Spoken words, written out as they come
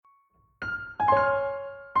Hi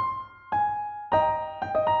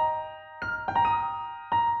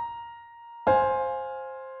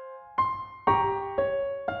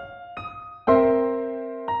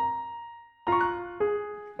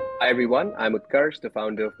everyone, I'm Utkarsh, the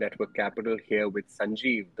founder of Network Capital, here with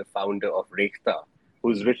Sanjeev, the founder of Rekhta,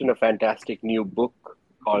 who's written a fantastic new book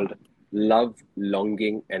called Love,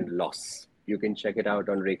 Longing, and Loss. You can check it out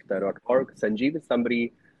on rekhta.org. Sanjeev is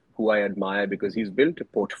somebody who I admire because he's built a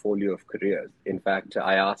portfolio of careers. In fact,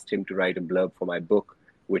 I asked him to write a blurb for my book,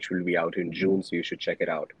 which will be out in June, so you should check it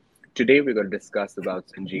out. Today, we're going to discuss about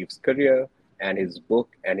Sanjeev's career and his book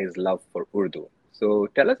and his love for Urdu. So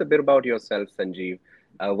tell us a bit about yourself, Sanjeev.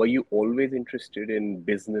 Were you always interested in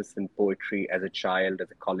business and poetry as a child,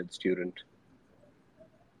 as a college student?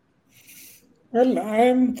 Well,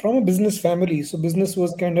 I'm from a business family, so business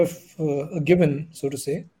was kind of a given, so to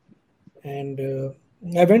say. And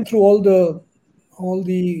I went through all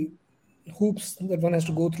the hoops that one has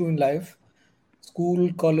to go through in life: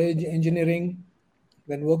 school, college, engineering,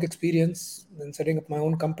 then work experience, then setting up my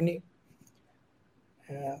own company.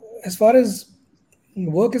 As far as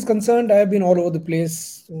work is concerned, I have been all over the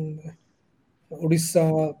place: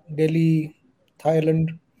 Odisha, Delhi,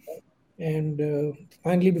 Thailand, and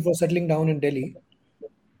finally, before settling down in Delhi.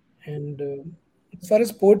 And as far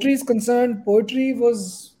as poetry is concerned, poetry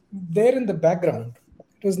was there in the background.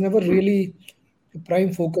 It was never really a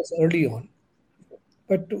prime focus early on.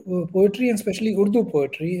 But poetry, and especially Urdu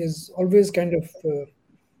poetry, has always kind of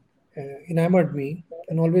enamored me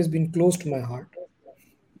and always been close to my heart.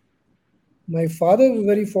 My father was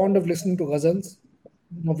very fond of listening to ghazals,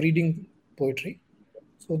 of reading poetry.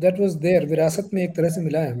 So that was there. विरासत में एक तरह से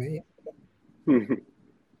मिला है हमें.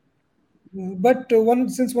 But one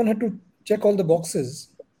since one had to check all the boxes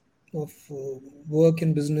of work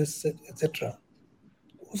and business, etc.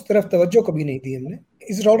 उस तरफ तवज्जो कभी नहीं दी हमने.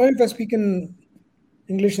 Is it all right if I speak in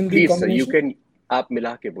English Hindi please sir, you combination? Can आप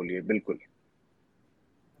मिला के बोलिए, बिल्कुल.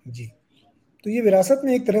 जी. तो ये विरासत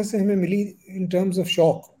में एक तरह से हमें मिली इन टर्म्स ऑफ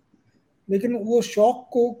शौक. लेकिन वो शौक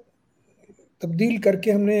को तब्दील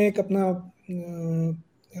करके हमने एक अपना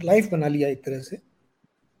लाइफ बना लिया एक तरह से.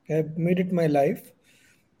 I made it my life.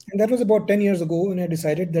 And that was about 10 years ago when I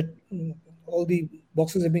decided that all the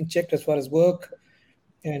boxes have been checked as far as work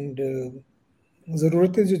and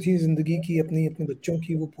ज़रूरतें जो थी ज़िंदगी की अपनी अपने बच्चों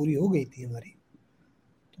की वो पूरी हो गई थी हमारी.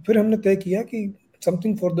 तो फिर हमने तय किया कि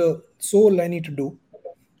something for the soul I need to do.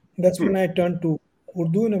 That's when I turned to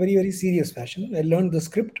Urdu in a very, very serious fashion. I learned the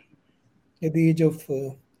script at the age of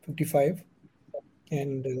 55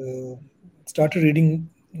 and started reading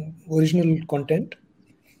original content.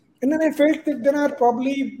 And then I felt that there are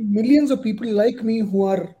probably millions of people like me who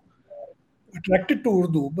are attracted to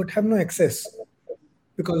Urdu but have no access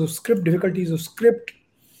because of script, difficulties of script,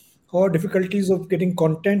 or difficulties of getting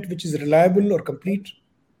content which is reliable or complete.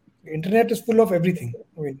 The internet is full of everything.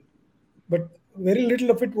 I mean, but very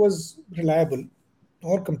little of it was reliable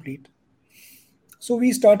or complete. So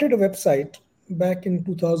we started a website back in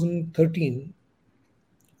 2013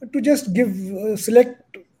 to just give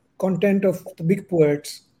select content of the big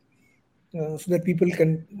poets so that people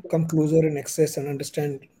can come closer and access and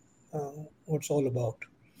understand what's all about.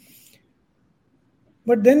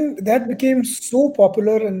 But then that became so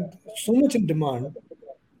popular and so much in demand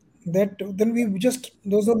that then we just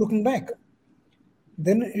there was no looking back.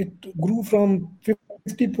 Then it grew from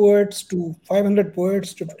 50 poets to 500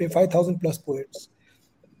 poets to today 5,000 plus poets.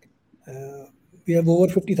 We have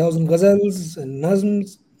over 50,000 ghazals and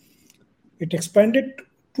nazms. It expanded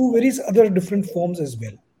to various other different forms as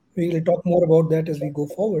well. We will talk more about that as we go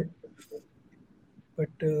forward. But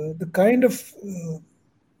the kind of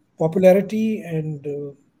popularity and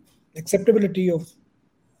acceptability of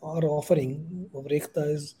our offering of Rekhta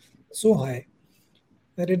is so high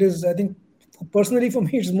that it is, I think, personally for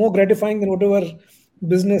me, it's more gratifying than whatever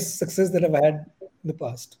business success that I've had in the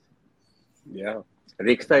past. Yeah.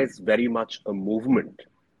 Riksha is very much a movement.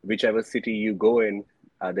 Whichever city you go in,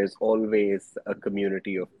 there's always a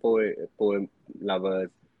community of poem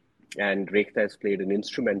lovers, and Riksha has played an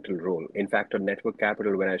instrumental role. In fact, on Network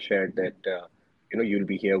Capital, when I shared that, you'll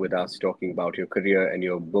be here with us talking about your career and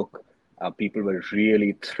your book, people were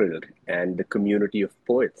really thrilled, and the community of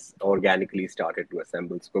poets organically started to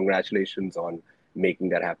assemble. So congratulations on making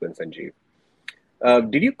that happen, Sanjeev. Did you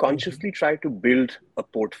Thank you. consciously try to build a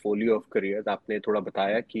portfolio of careers? आपने थोड़ा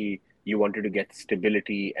बताया कि you wanted to get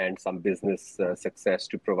stability and some business success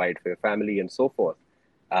to provide for your family and so forth,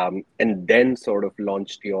 and then sort of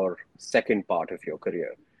launched your second part of your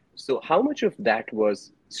career. So how much of that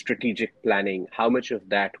was strategic planning? How much of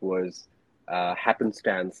that was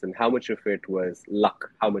happenstance, and how much of it was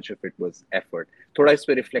luck? How much of it was effort? थोड़ा इस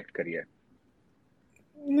पे reflect करिए.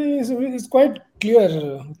 नहीं, it's quite clear,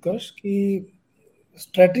 उत्कर्ष, कि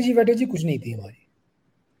strategy कुछ नहीं थी हमारी.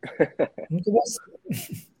 हम तो बस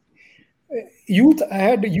youth. I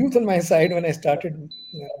had youth on my side when I started.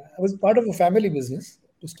 I was part of a family business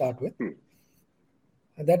to start with.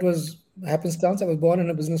 That was happenstance. I was born in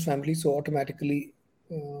a business family, so automatically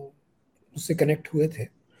उससे connect हुए थे.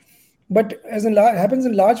 But as happens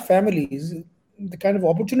in large families, the kind of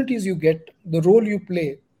opportunities you get, the role you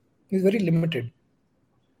play, is very limited.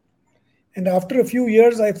 And after a few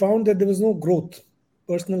years, I found that there was no growth,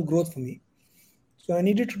 personal growth for me. So I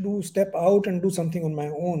needed to step out and do something on my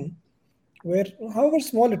own, where, however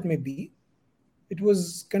small it may be, it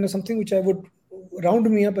was kind of something which I would round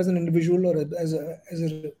me up as an individual or as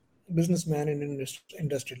a businessman and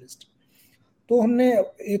industrialist. तो हमने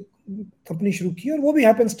एक company शुरू की, और वो भी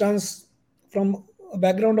happenstance. From a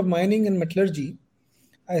background of mining and metallurgy,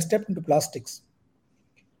 I stepped into plastics,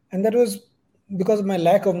 and that was because of my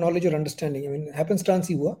lack of knowledge or understanding. I mean, happenstance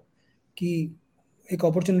ही हुआ कि एक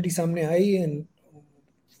opportunity सामने आई, and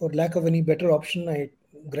for lack of any better option, I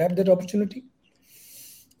grabbed that opportunity.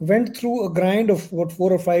 Went through a grind of what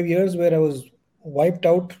 4 or 5 years where I was wiped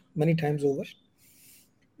out many times over,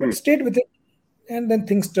 but stayed with it, and then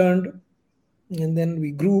things turned, and then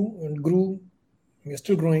we grew and grew. We are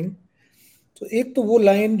still growing. तो एक तो वो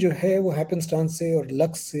line जो है वो हैपनस्टांस से और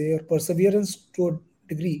luck से और perseverance to a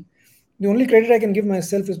degree. The only credit I can give my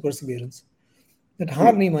self is perseverance. That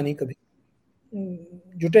हार नहीं मानी कभी,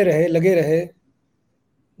 जुटे रहे, लगे रहे,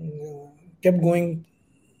 kept going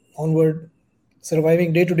onward,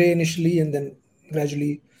 surviving day to day initially and then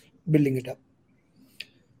gradually building it up.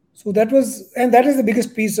 So that is the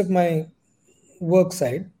biggest piece of my work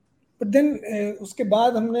side. But then उसके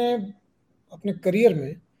बाद हमने अपने करियर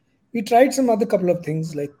में we tried some other couple of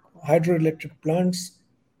things like hydroelectric plants.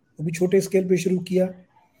 वो भी छोटे scale पे शुरू किया,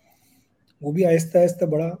 वो भी आहिस्ता आहिस्ता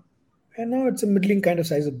बढ़ा, and now it's a middling kind of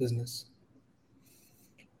size of business.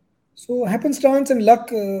 So happenstance and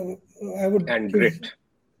luck, I would. And grit.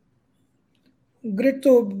 Grit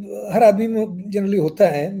तो हर आदमी में जनरली होता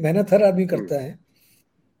है, मेहनत हर आदमी करता है,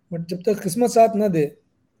 बट जब तक किस्मत साथ ना दे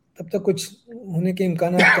तब तक कुछ होने के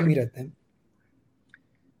इम्कान कम ही रहते हैं.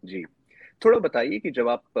 जी, थोड़ा बताइए कि जब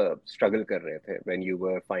आप स्ट्रगल कर रहे थे, when you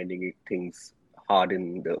were finding things hard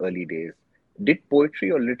in the early days, did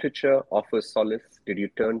poetry or literature offer solace? Did you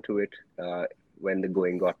turn to it when the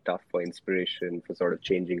going got tough for inspiration, for sort of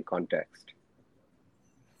changing context?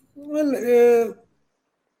 Well,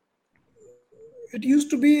 it used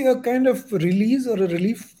to be a kind of release or a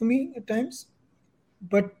relief for me at times,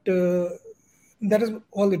 but that is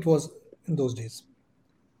all it was in those days.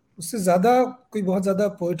 उससे ज़्यादा कोई बहुत ज़्यादा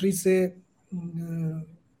poetry से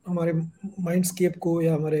हमारे माइंडस्केप को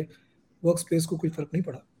या हमारे वर्क स्पेस को कोई फर्क नहीं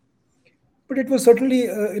पड़ा. But it was certainly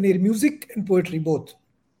in music and poetry both.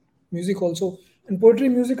 Music also, and poetry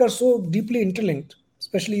and music are so deeply interlinked,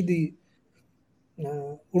 especially the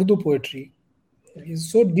Urdu poetry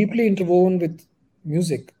is so deeply interwoven with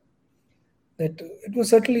music that it was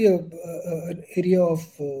certainly an area of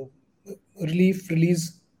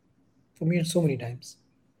release for me so many times.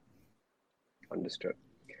 Understood.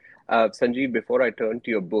 Sanjeev, before I turn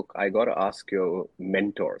to your book, I got to ask your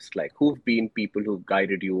mentors, like who've been people who've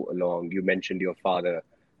guided you along? You mentioned your father,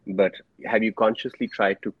 but have you consciously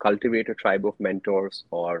tried to cultivate a tribe of mentors,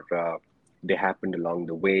 or they happened along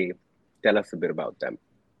the way? Tell us a bit about them.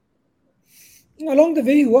 Along the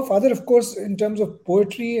way, your father, of course, in terms of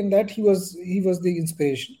poetry and that, he was the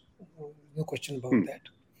inspiration. No question about that.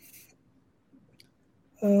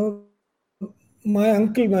 My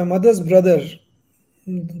uncle, my mother's brother,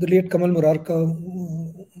 the late Kamal Murarka,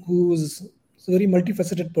 who was a very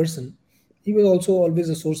multifaceted person, he was also always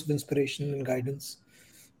a source of inspiration and guidance,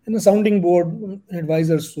 and a sounding board, an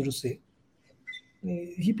advisor, so to say.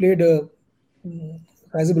 He played a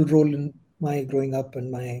sizable role in my growing up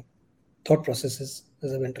and my thought processes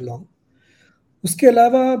as I went along. उसके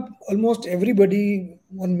अलावा almost everybody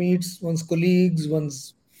one meets, one's colleagues,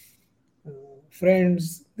 one's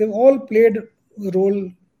friends, they've all played a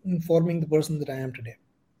role in forming the person that I am today.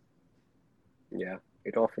 Yeah,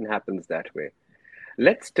 it often happens that way.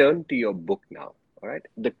 Let's turn to your book now. All right.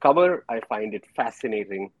 The cover, I find it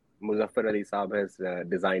fascinating. Muzaffar Ali Saab has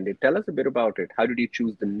designed it. Tell us a bit about it. How did you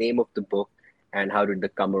choose the name of the book, and how did the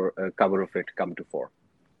cover of it come to fore?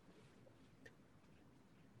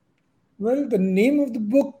 Well, the name of the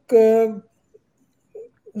book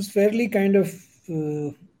was fairly kind of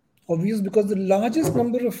obvious because the largest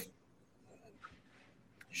number of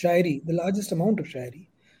shairi, the largest amount of shairi,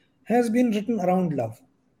 has been written around love,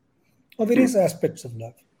 or various aspects of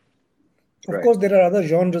love. Of course, there are other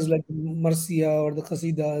genres like Marsiya or the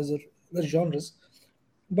Qasidas or other genres,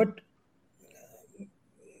 But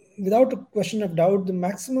without a question of doubt, the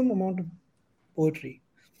maximum amount of poetry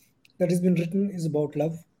that has been written is about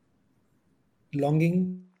love,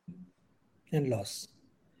 longing, and loss.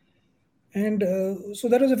 And so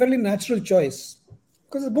that was a fairly natural choice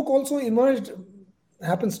because the book also emerged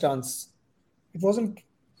happenstance. It wasn't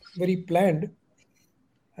very planned.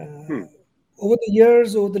 Hmm. Over the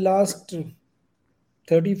years, over the last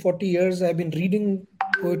 30, 40 years, I've been reading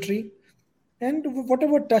poetry, and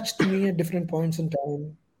whatever touched me at different points in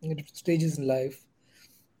time, at different stages in life,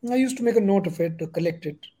 I used to make a note of it, to collect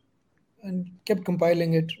it, and kept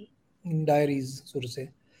compiling it in diaries, so to say.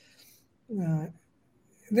 Uh,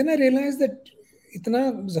 then I realized that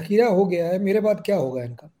इतना ज़ख़ीरा हो गया है, मेरे बाद क्या होगा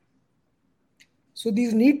इनका? So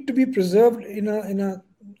these need to be preserved in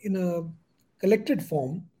a collected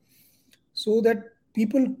form so that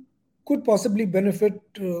people could possibly benefit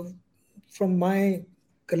from my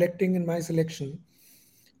collecting and my selection,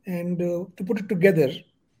 and to put it together.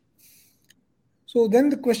 So then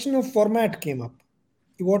the question of format came up.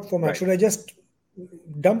 What format? Right. Should I just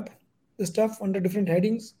dump the stuff under different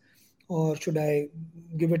headings, or should I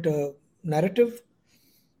give it a narrative?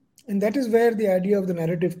 And that is where the idea of the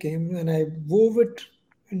narrative came, and I wove it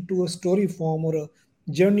into a story form or a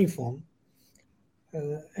journey form,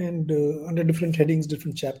 and under different headings,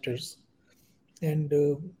 different chapters, and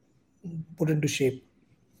put into shape.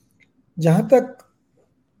 जहाँ तक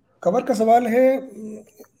cover का सवाल है,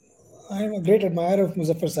 I am a great admire of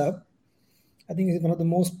Muzaffar साहब. I think is one of the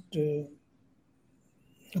most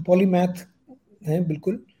polymath हैं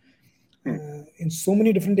बिल्कुल. Hmm. In so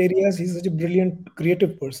many different areas, he's such a brilliant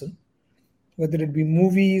creative person, whether it be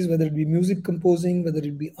movies, whether it be music composing, whether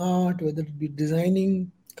it be art, whether it be designing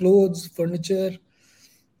clothes, furniture,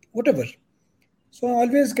 whatever. So I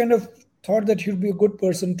always kind of thought that he'd be a good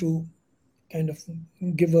person to kind of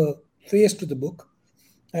give a face to the book.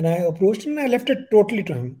 And I approached him and I left it totally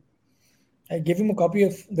to him. I gave him a copy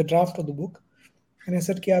of the draft of the book and I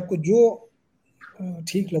said कि आपको जो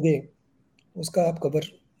ठीक लगे उसका आप cover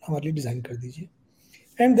हमारे लिए design कर दीजिए.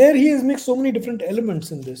 And there he has mixed so many different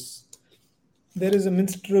elements in this. There is a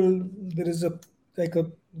minstrel, there is a like a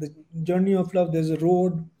the journey of love, there's a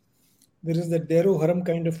road, there is the Dero Haram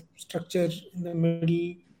kind of structure in the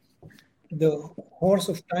middle, the horse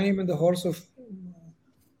of time and the horse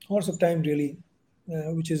of time really,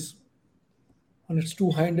 which is on its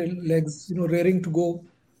two hind legs, rearing to go,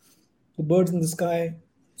 the birds in the sky.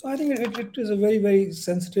 So I think it is a very, very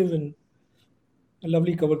sensitive and a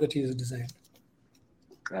lovely cover that he has designed.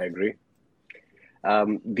 I agree.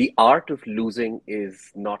 The art of losing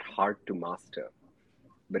is not hard to master,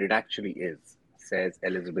 but it actually is, says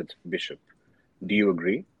Elizabeth Bishop. Do you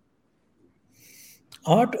agree?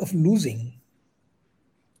 Art of losing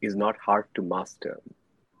is not hard to master,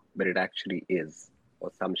 but it actually is,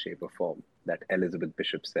 or some shape or form, that Elizabeth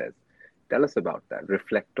Bishop says. Tell us about that.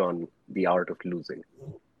 Reflect on the art of losing.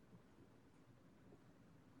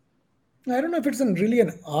 I don't know if it's really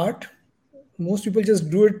an art. Most people just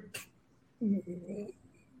do it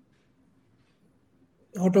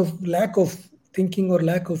out of lack of thinking or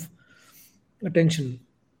lack of attention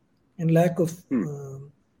and lack of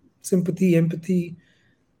sympathy, empathy,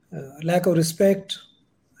 lack of respect.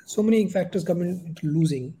 So many factors come into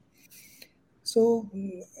losing. So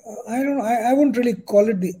I don't know. I wouldn't really call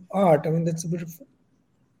it the art. I mean, that's a bit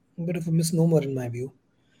of a misnomer in my view.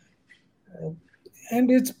 And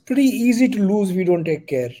it's pretty easy to lose if you don't take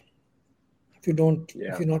care. If you're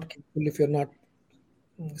not careful, if you're not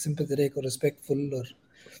sympathetic or respectful, or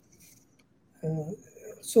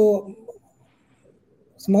so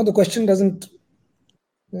somehow the question doesn't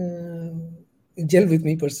gel with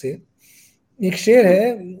me per se. एक शेर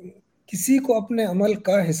है, किसी को अपने अमल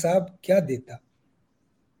का हिसाब क्या देता,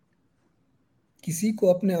 किसी को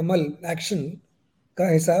अपने अमल एक्शन का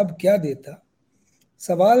हिसाब क्या देता,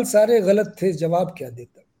 सवाल सारे गलत थे जवाब क्या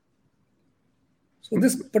देता. So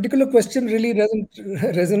this particular question really doesn't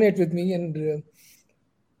resonate with me, and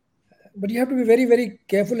but you have to be very, very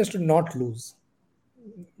careful as to not lose.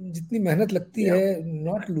 जितनी मेहनत लगती है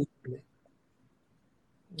not lose में,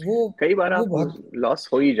 वो कई बार वो आपको बहुत लॉस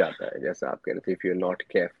हो ही जाता है, जैसा आप कह रहे थे, if you're not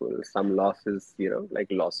careful. Some losses, like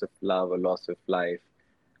loss of love or loss of life,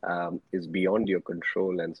 is beyond your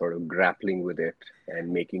control, and sort of grappling with it and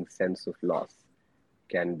making sense of loss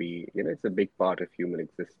can be, it's a big part of human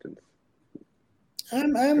existence.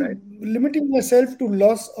 I'm right? limiting myself to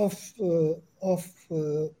loss of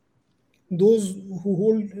those who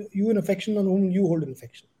hold you in affection and whom you hold in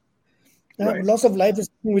affection. Right. Loss of life is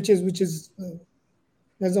something which is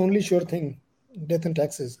that's the only sure thing, death and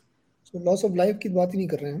taxes. So loss of life की बात ही नहीं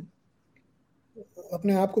कर रहे हैं हम,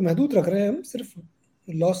 अपने आप को महदूद रख रहे हैं हम सिर्फ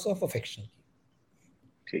लॉस ऑफ अफेक्शन।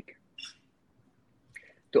 ठीक है,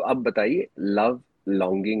 तो अब बताइए, love,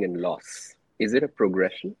 longing and loss, is it a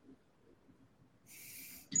progression?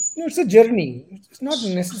 No, it's a journey. It's not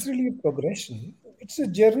necessarily a progression. It's a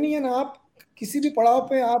journey, and आप किसी भी पड़ाव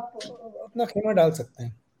पे आप अपना खेमा डाल सकते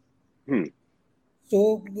हैं। हम्म। तो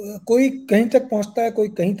कोई कहीं तक पहुंचता है, कोई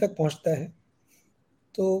कहीं तक पहुंचता है।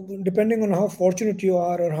 तो depending on how fortunate you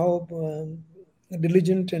are और how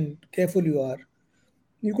diligent and careful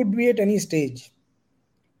you could be at any stage.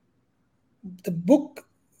 The book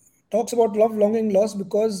talks about love, longing, loss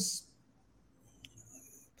because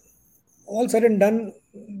all said and done,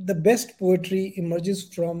 the best poetry emerges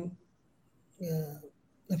from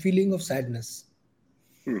a feeling of sadness.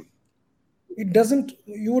 Hmm. It doesn't,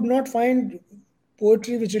 you would not find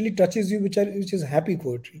poetry which really touches you, which is happy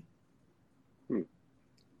poetry. Hmm.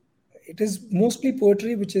 It is mostly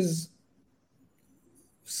poetry which is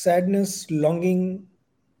sadness, longing,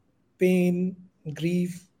 pain,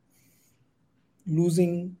 grief,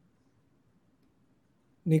 losing,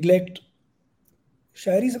 neglect.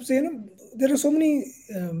 शायरी सबसे है ना, there are so many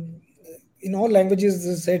in all languages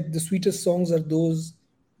they said the sweetest songs are those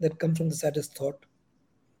that come from the saddest thought.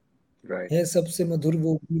 Right. है सबसे मधुर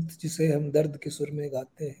वो गीत जिसे हम दर्द के सुर में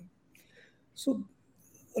गाते हैं. So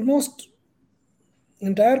almost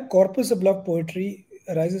entire corpus of love poetry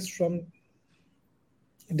arises from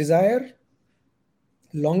desire,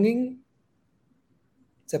 longing,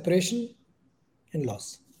 separation and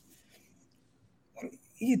loss.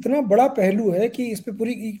 ये इतना बड़ा पहलू है कि इस पे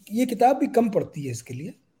पूरी ये किताब भी कम पड़ती है इसके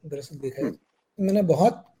लिए, दरअसल देखा जाए. मैंने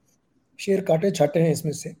बहुत शेर काटे छाटे हैं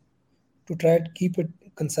इसमें से to try to keep it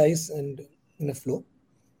concise and in a flow.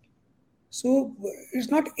 So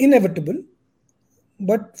it's not inevitable,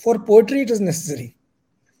 but for poetry it is necessary.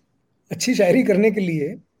 अच्छी शायरी करने के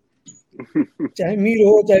लिए चाहे मीर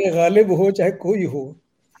हो, चाहे गालिब हो, चाहे कोई हो,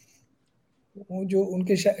 वो जो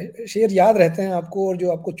उनके शेर याद रहते हैं आपको और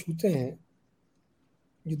जो आपको छूते हैं,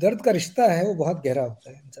 जो दर्द का रिश्ता है वो बहुत गहरा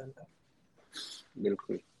होता है इंसान का.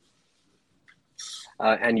 बिल्कुल.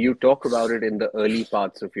 And you talk about it in the early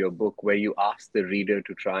parts of your book, where you ask the reader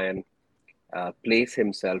to try and place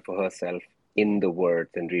himself or herself in the words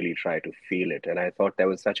and really try to feel it. And I thought that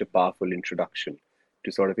was such a powerful introduction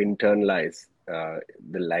to sort of internalize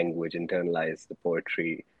the language, internalize the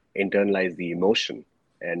poetry, internalize the emotion.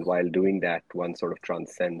 And while doing that, one sort of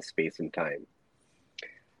transcends space and time.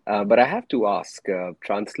 But I have to ask,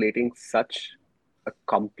 translating such a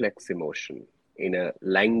complex emotion in a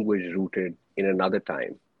language rooted in another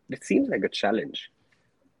time, it seems like a challenge.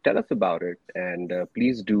 Tell us about it, and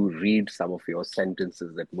please do read some of your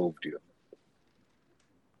sentences that moved you.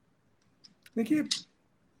 देखिए,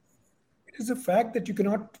 it is a fact that you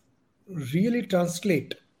cannot really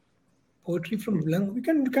translate poetry from language.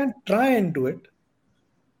 You can try and do it,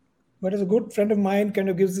 but as a good friend of mine kind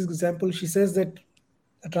of gives this example, she says that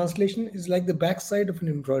a translation is like the backside of an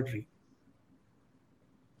embroidery.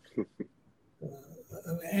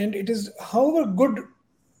 And it is, however good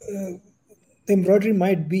the embroidery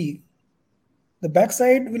might be, the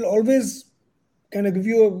backside will always kind of give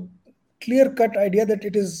you a clear cut idea that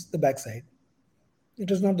it is the backside. It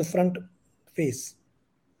is not the front face.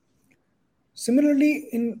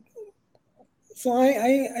 Similarly, so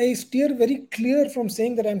I steer very clear from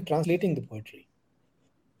saying that I'm translating the poetry.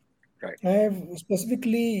 Right. I have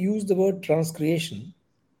specifically used the word transcreation,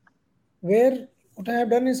 where what I have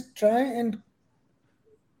done is try and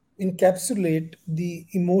encapsulate the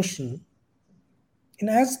emotion in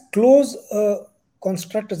as close a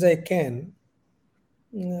construct as I can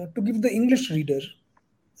to give the English reader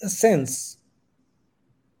a sense.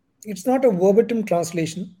 It's not a verbatim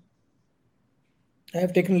translation. I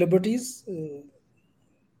have taken liberties,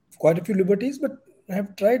 quite a few liberties, but I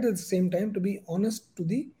have tried at the same time to be honest to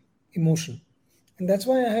the emotion. And that's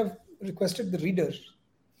why I have requested the reader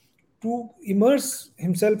to immerse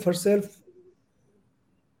himself, herself,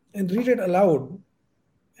 and read it aloud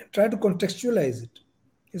and try to contextualize it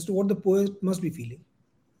as to what the poet must be feeling.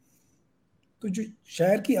 तो जो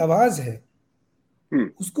शायर की आवाज है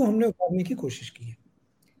उसको हमने उतारने की कोशिश की है.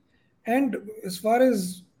 And as far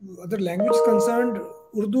as other language is concerned,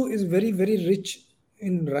 Urdu is very, very rich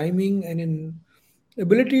in rhyming and in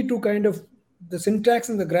ability to kind of, the syntax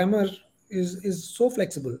and the grammar is so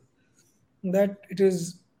flexible that it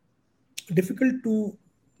is difficult to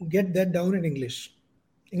get that down in English.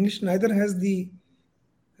 English neither has the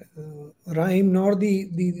rhyme nor the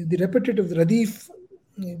repetitive, the radif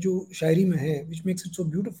जो शायरी में है, which makes it so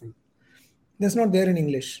beautiful. That's not there in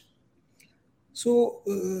English. So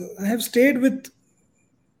I have stayed with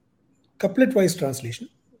couplet-wise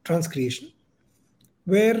transcreation,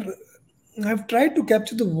 where I've tried to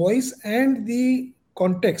capture the voice and the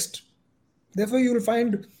context. Therefore, you will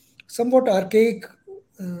find somewhat archaic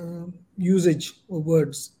uh, usage of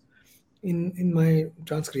words in my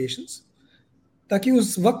transcreations, ताकि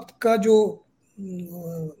उस वक्त का जो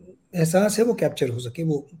एहसास है वो capture हो सके,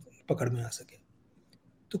 वो पकड़ में आ सके.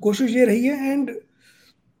 तो कोशिश ये रही है. And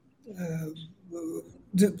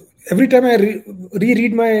every time I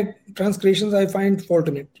reread my transcriptions, I find fault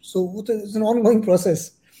in it. So it's an ongoing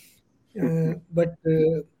process. But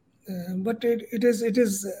it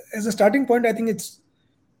is as a starting point. I think it's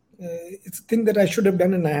a thing that I should have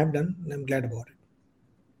done and I have done, and I'm glad about it.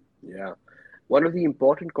 Yeah. One of the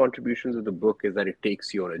important contributions of the book is that it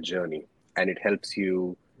takes you on a journey and it helps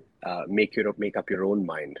you make up your own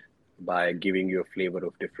mind by giving you a flavor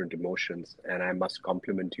of different emotions. And I must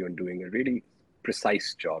compliment you on doing a really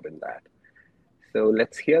precise job in that. So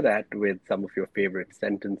let's hear that with some of your favorite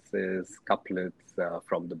sentences, couplets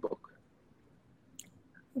from the book.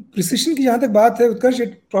 Precision की जहाँ तक बात है, Utkarsh,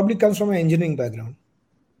 it probably comes from my engineering background.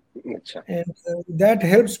 Achha. And that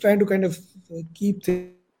helps trying to kind of keep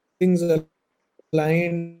things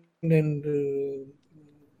aligned and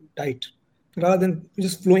tight rather than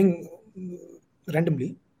just flowing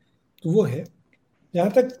randomly. तो वो है.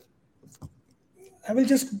 जहाँ तक I will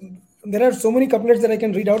just, there are so many couplets that I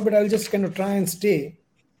can read out, but I will just kind of try and stay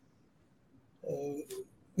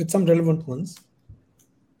with some relevant ones.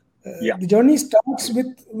 Yeah. The journey starts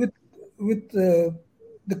with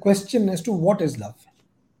the question as to what is love.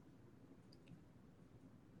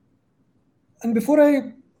 And before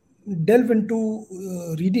I delve into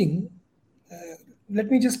reading,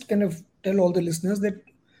 let me just kind of tell all the listeners that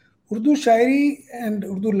Urdu Shairi and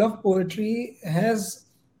Urdu love poetry has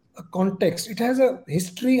a context. It has a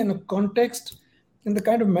history and a context, and the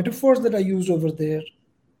kind of metaphors that are used over there,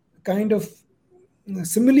 the kind of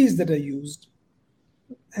similes that are used,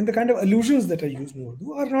 and the kind of allusions that are used in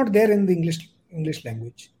Urdu are not there in the English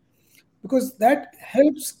language, because that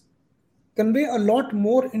helps convey a lot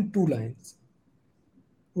more in 2 lines.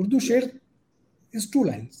 Urdu शेर is 2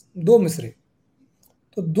 lines, 2 मिसरे.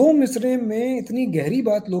 तो 2 मिसरे में इतनी गहरी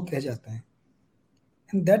बात लोग कह जाते हैं.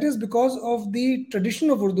 And that is because of the tradition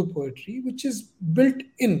of Urdu poetry, which is built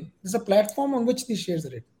in. There's a platform on which these shares are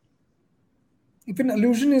written. If an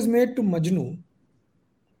allusion is made to Majnu,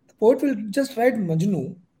 the poet will just write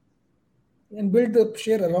Majnu and build the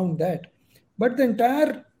share around that. But the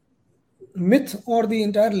entire myth or the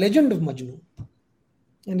entire legend of Majnu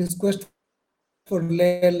and his quest for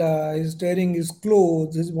Layla, his tearing his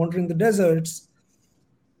clothes, his wandering the deserts,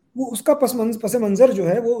 वो उसका पस मंजर जो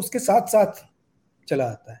है वो उसके साथ साथ चला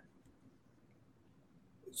आता है.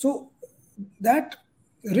 So that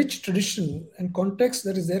rich tradition and context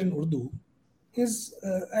that is there in Urdu is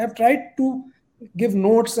I have tried to give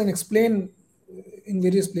notes and explain in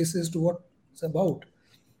various places to what it's about.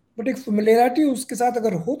 But एक familiarity उसके साथ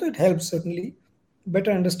अगर हो तो it helps certainly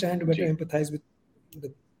better understand, better empathize with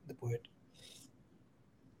the poet.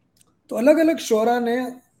 तो अलग अलग शोरा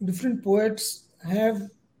ने, different poets have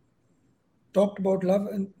talked about love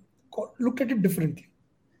and looked at it differently,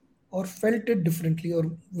 or felt it differently, or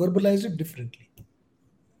verbalized it differently.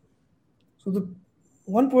 So the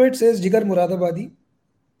one poet says, जिगर मुरादाबादी,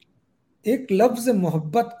 एक लफ्ज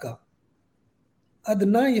मोहब्बत का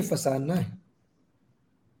अदना ये फसाना है.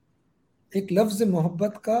 एक लफ्ज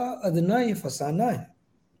मोहब्बत का अदना ये फसाना है.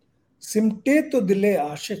 सिमटे तो दिले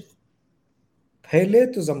आशिक, फैले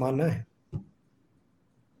तो जमाना है.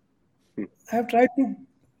 I have tried to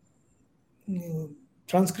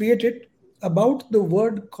transcreate it about the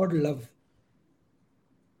word called love.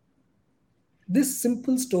 This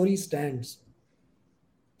simple story stands.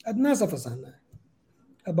 Adna sa fasana hai.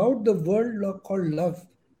 About the word called love,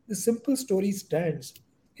 the simple story stands.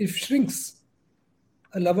 It shrinks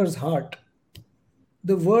a lover's heart,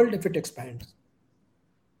 the world if it expands.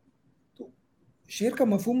 तो शेर का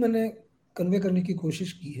मफहूम मैंने convey करने की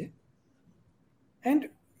कोशिश की है. And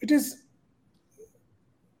it is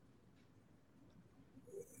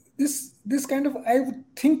this kind of, I would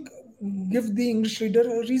think, give the English reader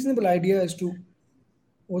a reasonable idea as to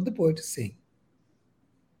what the poet is saying.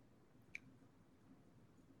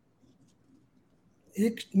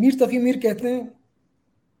 एक मीर तकी मीर कहते हैं,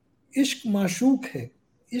 इश्क माशूक है,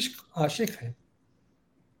 इश्क आशिक है,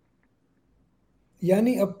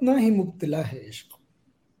 यानी अपना ही मुब्तला है इश्क.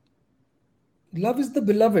 Love is the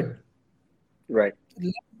beloved. Right.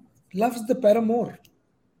 Love is the paramour.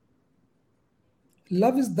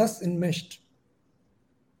 Love is thus enmeshed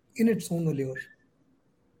in its own allure.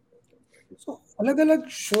 So अलग अलग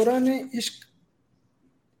शोरा ने इश्क,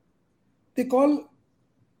 they call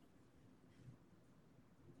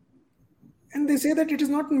And they say that it is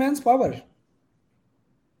not in man's power.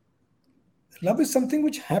 Love is something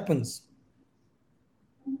which happens.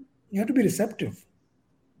 You have to be receptive.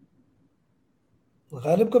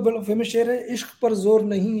 Ghalib का बड़ा famous शेर है, इश्क पर जोर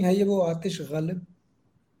नहीं है ये वो आतिश गालिब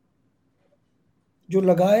जो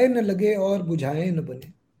लगाए न लगे और बुझाए न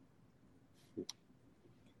बने.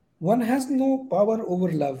 One has no power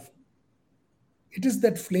over love. It is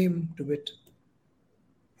that flame to it,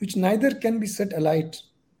 which neither can be set alight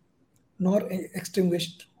nor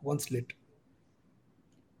extinguished once lit.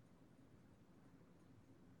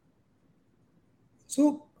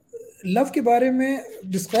 So, love के बारे में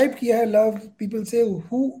डिस्क्राइब किया है. लव, पीपल से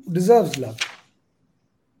हु डिजर्व्स लव.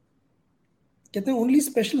 कहते हैं only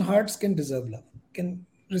special hearts can deserve love, can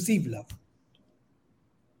receive love.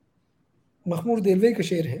 Mahmood देलवे का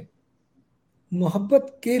शेर है,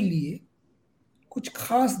 मोहब्बत के लिए कुछ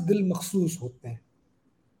खास दिल मखसूस होते हैं.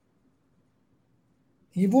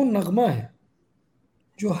 ये वो नगमा है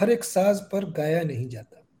जो हर एक साज पर गाया नहीं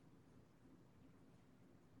जाता.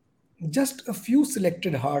 Just a few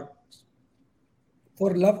selected hearts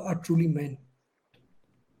for love are truly meant.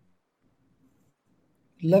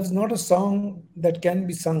 Love's not a song that can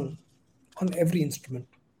be sung on every instrument.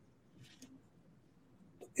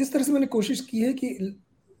 इस तरह से मैंने कोशिश की है कि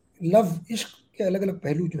लव, इश्क के अलग अलग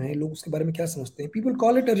पहलू जो हैं, लोग उसके बारे में क्या समझते हैं. People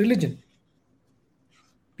call it a religion.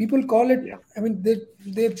 People call it, I mean,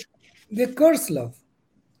 they curse love.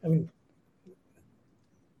 I mean,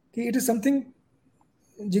 कि it is something.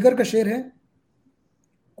 जिगर का शेर है,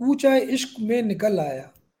 कूचा इश्क में निकल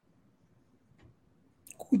आया,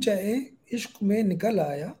 कूचा इश्क में निकल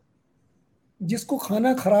आया जिसको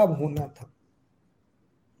खाना खराब होना था.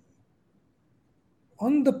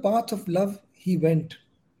 On the path of love he went,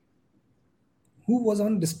 who was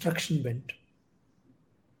on destruction bent.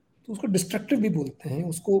 तो उसको डिस्ट्रक्टिव भी बोलते हैं,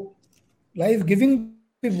 उसको लाइफ गिविंग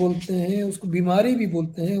भी बोलते हैं, उसको बीमारी भी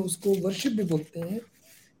बोलते हैं, उसको वर्शिप भी बोलते हैं.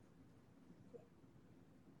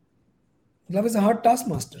 Love is a hard task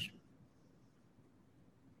master.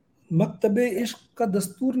 मकतबे इश्क का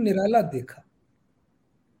दस्तूर निराला देखा,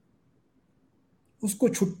 उसको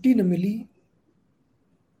छुट्टी न मिली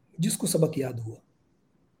जिसको सबक याद हुआ.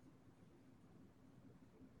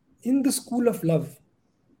 In the school of love,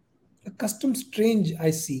 a custom strange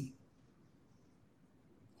I see.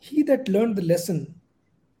 He that learned the lesson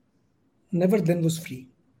never then was free.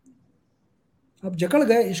 आप जकड़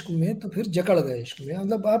गए इश्क में तो फिर जकड़ गए इश्क में,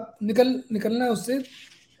 मतलब आप निकलना उससे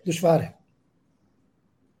दुश्वार है.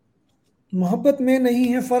 मोहब्बत में नहीं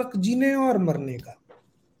है फर्क जीने और मरने का.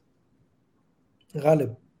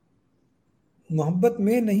 गालिब, मोहब्बत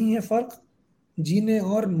में नहीं है फर्क जीने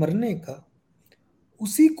और मरने का,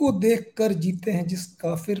 उसी को देखकर जीते हैं जिस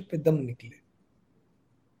काफिर पे दम निकले.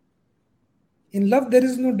 In love there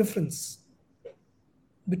is no difference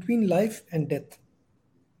between life and death.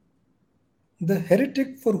 The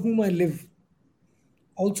heretic for whom I live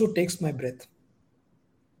also takes my breath.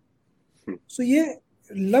 So ये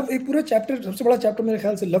लव एक पूरा चैप्टर, सबसे बड़ा चैप्टर मेरे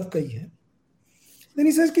ख्याल से लव का ही है. Then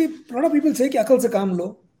he says कि lot of people say कि अकल से काम लो,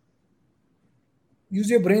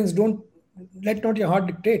 use your brains, don't let not your heart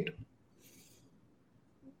dictate.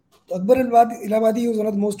 तो अकबर इलाहाबादी was one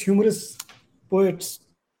of the most humorous poets.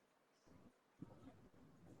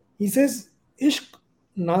 He says इश्क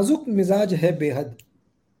नाजुक मिजाज है बेहद,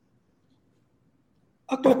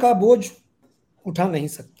 अक्ल का बोझ उठा नहीं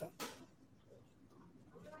सकता.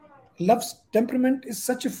 Love's temperament is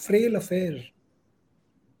such a frail affair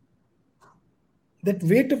that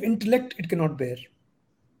weight of intellect it cannot bear.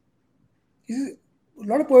 A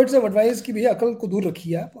lot of poets have advised कि भैया अकल को दूर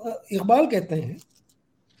रखिए आप. इकबाल कहते हैं,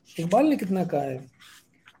 इकबाल ने कितना कहा है,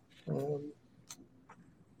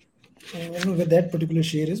 I don't know where that particular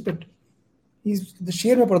शेर is, but the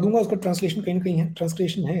शेर मैं पढ़ दूंगा, उसका ट्रांसलेशन कहीं ना कहीं है,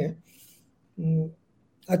 ट्रांसलेशन है.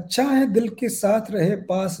 अच्छा है दिल के साथ रहे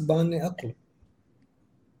पास बाने अक्ल,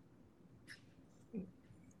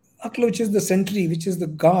 अक्ल which is the sentry, which is the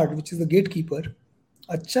guard, which is the gatekeeper.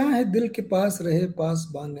 अच्छा है दिल के पास रहे पास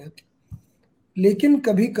बाने अक्ल, लेकिन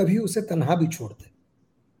कभी कभी उसे तन्हा भी छोड़ दे.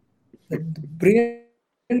 The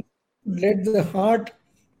brain let the heart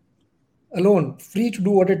alone, free to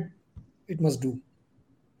do what it must do.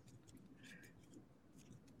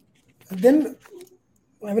 Then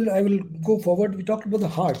I will go forward. We talked about the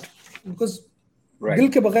heart because दिल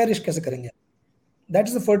के बगैर इश्क कैसे करेंगे? That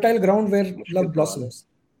is the fertile ground where love blossoms.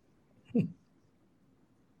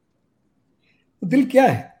 दिल क्या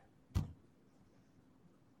है?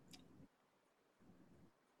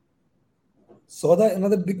 Sauda,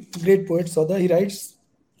 another big great poet, Sauda, he writes,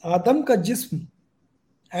 आदम का जिस्म,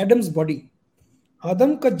 Adam's body,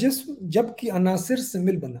 आदम का जिस्म जबकि अनासिर से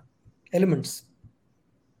मिल बना, elements.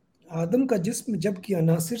 आदम का जिस्म जबकि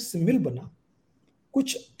अनासिर से मिल बना,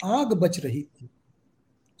 कुछ आग बच रही थी,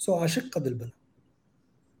 सो आशिक का दिल बना।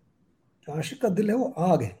 जो आशिक का दिल है वो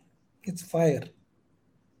आग है, it's fire,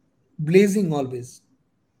 blazing always.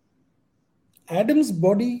 Adam's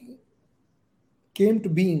body came to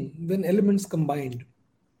being when elements combined.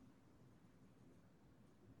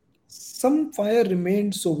 Some fire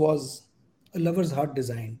remained, so was a lover's heart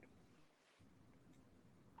designed.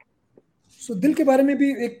 So दिल के बारे में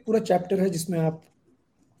भी एक पूरा चैप्टर है जिसमें आप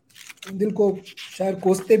दिल को शायद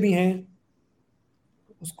कोसते भी हैं,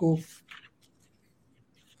 उसको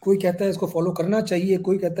कोई कहता है इसको फॉलो करना चाहिए,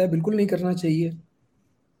 कोई कहता है बिल्कुल नहीं करना चाहिए,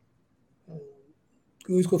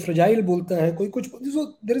 कोई इसको फ्रेजाइल बोलता है, कोई कुछ।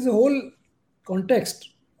 There is a whole context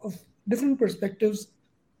of different perspectives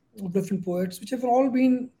of different poets which have all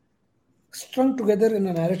been strung together in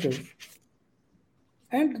a narrative.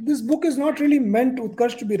 And this book is not really meant,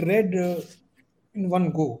 Utkarsh, to be read in one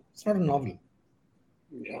go. It's not a novel.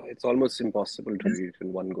 Yeah, it's almost impossible to read it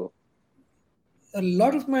in one go. A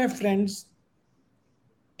lot of my friends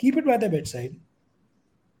keep it by their bedside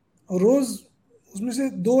और रोज उसमें से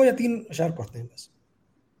 2 या 3 अशार पढ़ते हैं बस।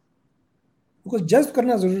 उसको जज्ब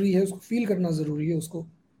करना जरूरी है, उसको फील करना जरूरी है, उसको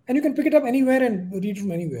and you can pick it up anywhere and read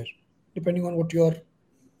from anywhere depending on what your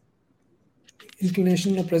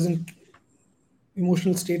inclination or present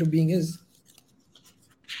emotional state of being is.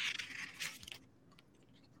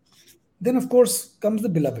 Then of course comes the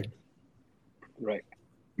beloved. Right.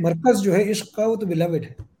 मरकज जो है इश्क का वो तो बिलवड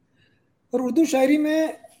है। और उर्दू शायरी में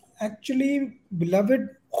actually beloved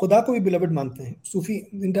खुदा को भी बिलवड मानते हैं। Sufi,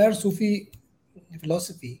 entire Sufi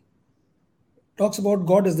philosophy talks about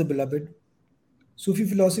God as the beloved. Sufi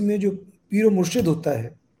philosophy में जो पीर और मुर्शिद होता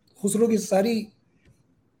है, खुसरो की सारी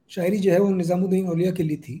शायरी जो है वो निज़ामुद्दीन औलिया के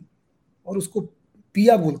लिए थी और उसको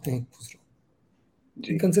पिया बोलते हैं Khusro.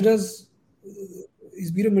 He considers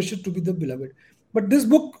his pir murshid to be the beloved. But this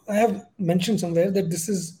book I have mentioned somewhere that this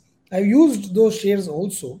is, I used those shares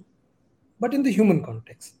also, but in the human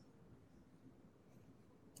context.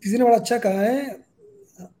 किसी ने बड़ा अच्छा कहा है,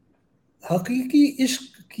 हकीकी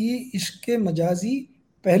इश्क की इश्क मजाजी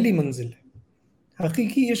पहली मंजिल है।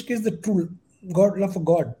 हकीकी इश्क is the true God love for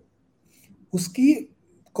God, उसकी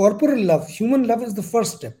corporal love, human love is the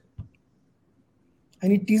first step.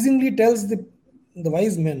 And he teasingly tells the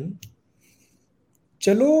wise men,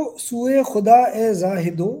 चलो सुए खुदा ए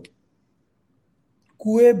जाहिदो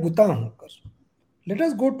कुए बुता होकर। Let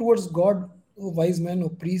us go towards God, O wise men, O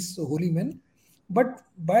priests, O holy men, but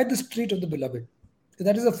by the street of the beloved.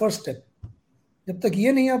 That is the first step. जब तक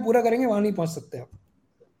ये नहीं आप पूरा करेंगे वहां नहीं पहुंच सकते आप.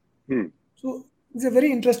 So it's a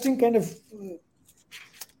very interesting kind of,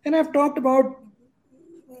 and I've talked about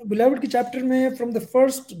beloved के chapter में from the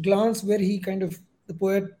first glance where he kind of, the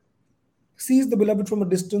poet sees the beloved from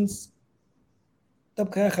a distance, तब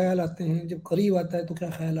क्या ख्याल आते हैं, जब करीब आता है तो क्या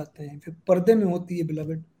ख्याल आते हैं, फिर पर्दे में होती है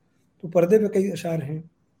बिलवड तो पर्दे पे कई अशार हैं,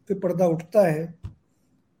 फिर पर्दा उठता है,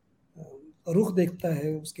 रुख देखता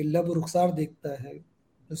है, उसके लब रुखसार देखता है,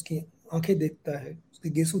 उसकी आंखें देखता है, उसके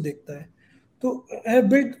गेसू देखता है। तो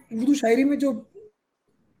बिल्ड उर्दू शायरी में जो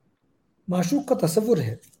माशूक का तसव्वुर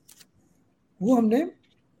है वो हमने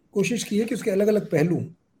कोशिश की है कि उसके अलग अलग पहलू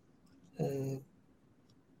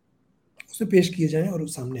उसे पेश किए जाएं और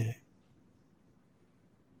सामने आए।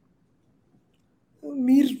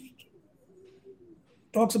 Mir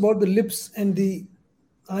talks about the lips and the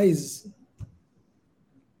eyes.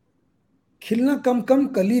 खिलना कम कम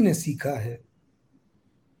कली ने सीखा है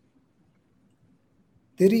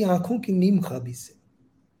तेरी आंखों की नीम ख्वाबी से।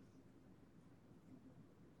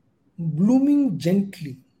 Blooming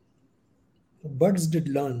gently, buds did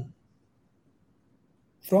learn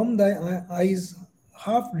from thy eyes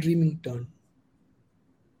half dreaming turn.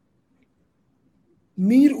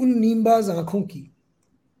 Mir उन नीमबाज आंखों की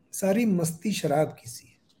सारी मस्ती शराब की सी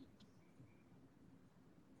है।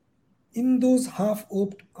 In those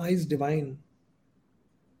half-oped eyes divine,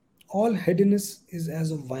 all headiness is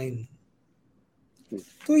as of wine.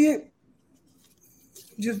 तो ये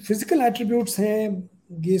जो फिजिकल एट्रीब्यूट्स हैं,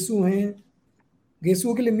 गेसू हैं,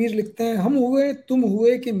 गेसुओं के लिए मीर लिखते हैं, हम हुए तुम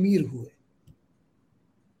हुए कि मीर हुए,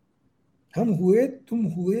 हम हुए तुम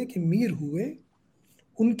हुए कि मीर हुए,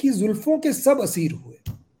 उनकी जुल्फों के सब असीर हुए।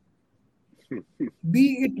 बी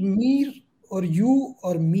इट मीर और यू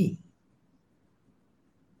और me,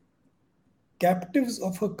 captives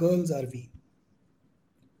of her curls are we.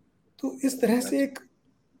 तो इस तरह से एक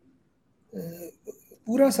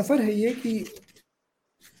पूरा सफर है ये कि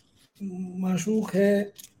माशूक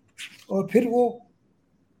है और फिर वो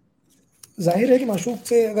जाहिर है कि माशूक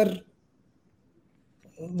से अगर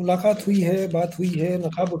मुलाकात हुई है, बात हुई है,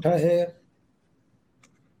 नकाब उठा है,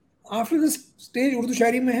 After this stage Urdu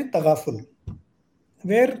शायरी में है तगाफुल,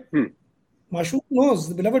 where Mashook knows,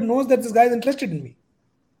 the beloved knows that this guy is interested in me,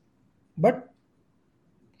 but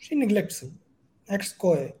she neglects him, acts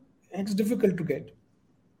coy, acts difficult to get,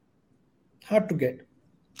 hard to get.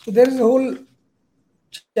 So there is a whole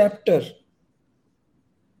chapter.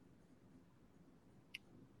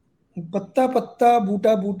 पत्ता पत्ता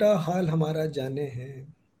बूटा बूटा हाल हमारा जाने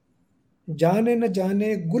हैं, जाने न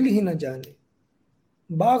जाने गुल ही न जाने,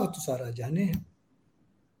 बाग तो सारा जाने हैं.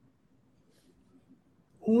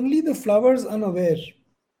 Only the flowers unaware,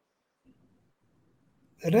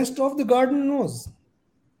 rest of the garden knows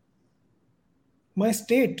my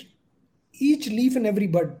state, each leaf and every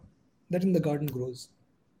bud that in the garden grows.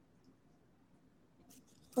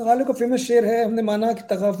 Ghalib का फेमस शेर है, हमने माना कि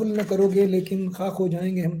तगाफुल न करोगे लेकिन खाक हो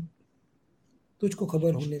जाएंगे हम तुझको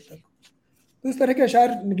खबर होने तक. तो इस तरह के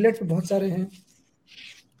अशार निगलेट पे बहुत सारे हैं,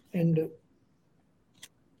 एंड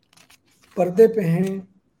पर्दे पे हैं,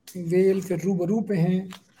 वेल फिर रूबरू पे हैं.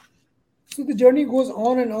 सो the journey goes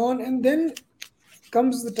on and then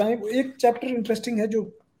comes the time. एक चैप्टर इंटरेस्टिंग है जो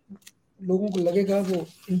लोगों को लगेगा वो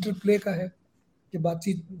इंटरप्ले का है, कि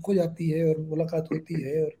बातचीत हो जाती है और मुलाकात होती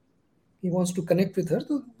है और he wants to connect with her,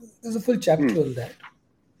 so there's a full chapter on that.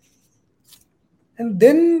 And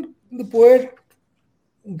then the poet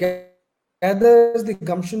gathers the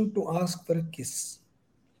gumption to ask for a kiss.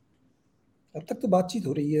 अब तक तो बातचीत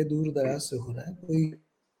हो रही है, दूर दराज से हो रहा है,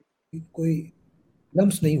 कोई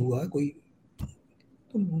लम्स नहीं हुआ, कोई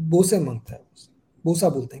तो बोसे मांगता है, बोसा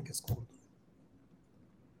बोलते हैं किसको.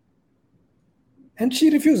 And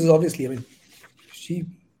she refuses, obviously. I mean, she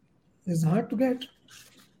is hard to get.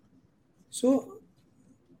 So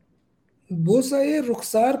बोसाए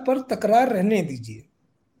रुखसार पर तकरार रहने दीजिए.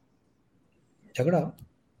 झगड़ा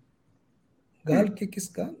गाल के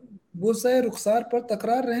किसका? बोसाए रुखसार पर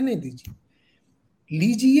तकरार रहने दीजिए,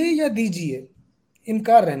 लीजिए या दीजिए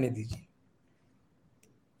इनकार रहने दीजिए.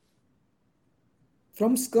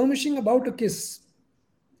 From skirmishing about a kiss,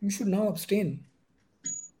 you should now abstain.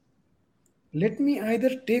 Let me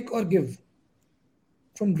either take or give.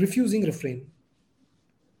 From refusing, refrain.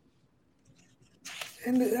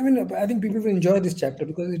 And I mean, I think people will enjoy this chapter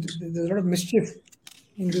because there's a lot of mischief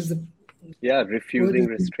in this. Yeah, refusing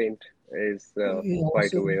restraint is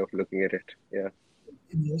quite a way of looking at it. Yeah.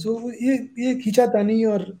 So ये खींचातानी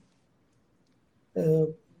और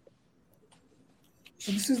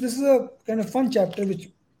so this is a kind of fun chapter which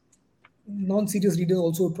non-serious readers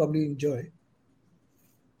also would probably enjoy.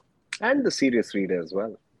 And the serious reader as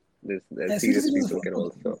well. Serious people can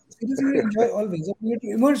also. Serious reader enjoy always. You have to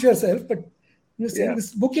immerse yourself, but you're saying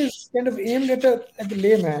this book is kind of aimed at the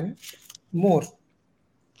layman more.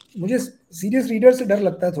 मुझे serious readers से डर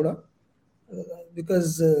लगता है थोड़ा,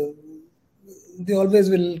 because they always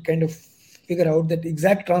will kind of figure out that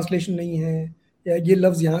exact translation नहीं है, या ये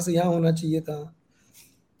लफ्ज यहाँ से यहाँ होना चाहिए था.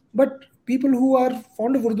 But people who are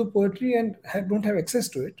fond of Urdu poetry and don't have access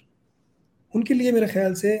to it, उनके लिए मेरे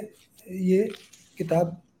ख्याल से ये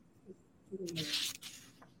किताब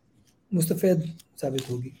मुस्तफेद साबित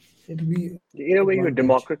होगी. It'll be, in a way, you're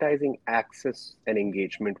democratizing access and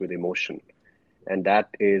engagement with emotion, and that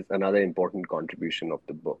is another important contribution of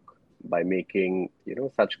the book, by making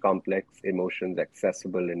such complex emotions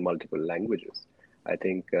accessible in multiple languages. I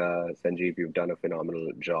think Sanjeev, you've done a phenomenal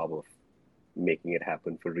job of making it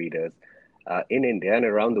happen for readers in India and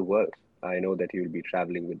around the world. I know that you'll be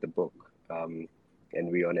traveling with the book, and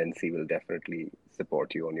we on NC will definitely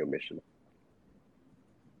support you on your mission.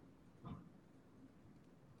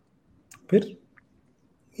 फिर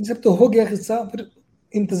ये सब तो हो गया किस्सा, फिर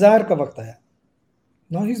इंतजार का वक्त आया.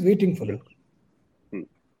 Now he's waiting for her.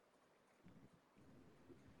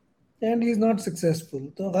 And he's not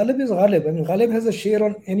successful. So Ghalib is Ghalib. I mean, Ghalib has a share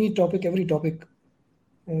on any topic, every topic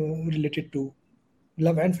related to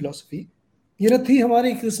love and philosophy. ये न थी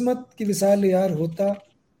हमारी किस्मत की विसाल यार होता,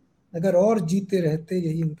 अगर और जीते रहते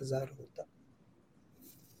यही इंतजार होता.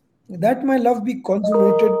 That my love be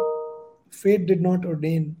consummated, fate did not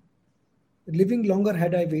ordain. Living longer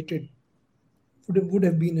had I waited, would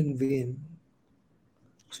have been in vain.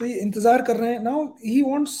 So ये इंतजार कर रहे हैं. Now he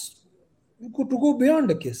wants to go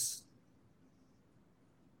beyond a kiss.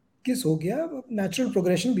 Kiss हो गया, natural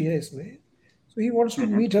progression भी है इसमें. So he wants to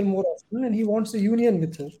meet her more often, and he wants a union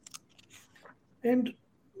with her. And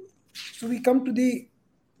so we come to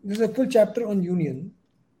there's a full chapter on union,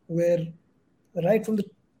 where right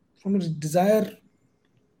from his desire,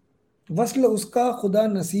 वस्ल उसका खुदा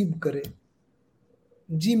नसीब करे,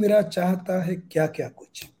 जी मेरा चाहता है क्या क्या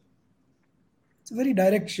कुछ. It's a very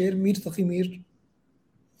direct share. Mir Taqi Mir.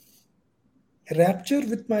 Rapture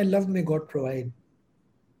with my love may God provide.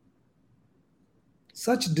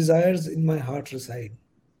 such desires in my heart reside.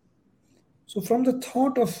 So from the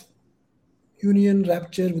thought of union,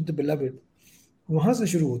 rapture with the beloved, वहां से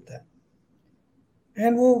शुरू होता है.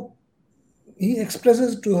 And वो he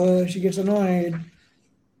expresses to her, she gets annoyed,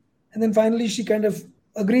 and then finally she kind of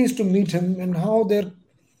agrees to meet him, and how their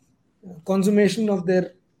consummation of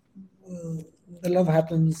their the love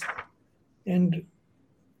happens. And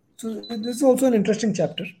so this is also an interesting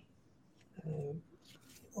chapter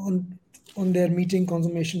on their meeting,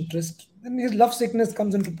 consummation, tryst. Then his love sickness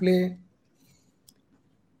comes into play.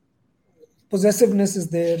 Possessiveness is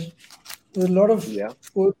there. There's a lot of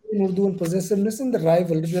poetry in Urdu on possessiveness, and the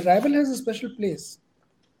rival. The rival has a special place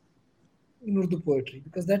in Urdu poetry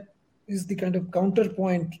because that is the kind of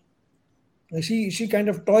counterpoint. She kind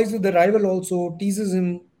of toys with the rival also, teases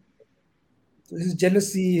him. His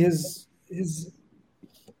jealousy, his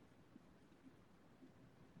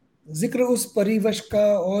जिक्र उस परिवश का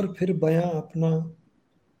और फिर बयां अपना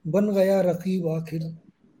बन गया रकीब आखिर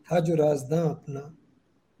था जो राज़दां अपना.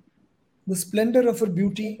 The splendor of her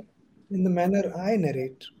beauty in the manner I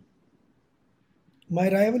narrate. My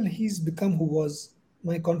rival, he's become who was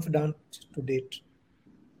my confidant to date.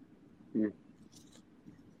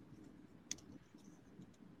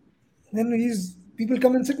 Then people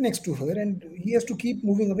come and sit next to her, and he has to keep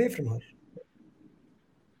moving away from her.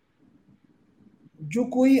 जो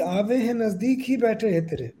कोई आवे है नजदीक ही बैठे है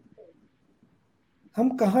तेरे, हम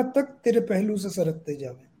कहां तक तेरे पहलू से सरकते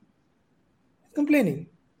जावे. Complaining.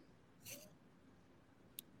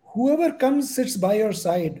 Whoever comes sits by your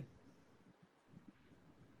side.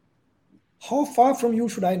 How far from you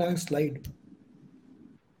should I now slide?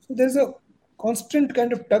 So there's a constant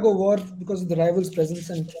kind of tug of war because of the rival's presence,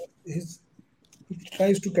 and he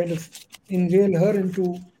tries to kind of inveigle her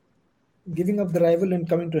into giving up the rival and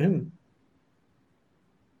coming to him.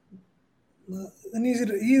 And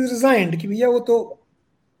he's resigned कि भैया वो तो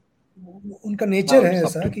उनका nature है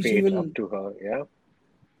ऐसा कि she will up to her, yeah.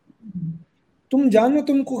 तुम जानो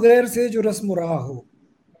तुमको गैर से जो रस्म रहा हो,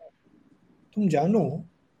 तुम जानो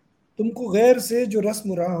तुमको गैर से जो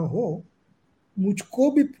रस्म रहा हो,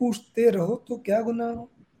 मुझको भी पूछते रहो तो क्या गुनाह हो.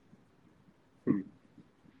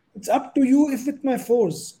 It's up to you if with my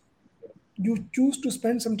force you choose to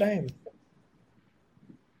spend some time.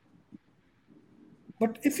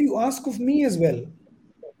 But if you ask of me as well,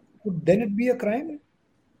 would then it be a crime?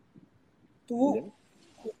 So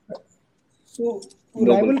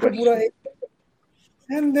rival का पूरा एक,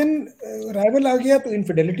 and then rival आ गया तो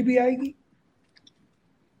infidelity भी आएगी.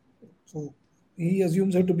 So he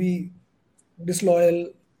assumes her to be disloyal,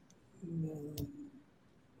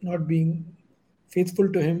 not being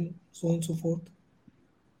faithful to him, so on and so forth.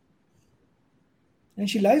 And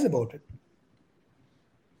she lies about it.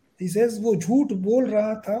 He says वो झूठ बोल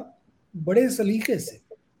रहा था बड़े सलीके से,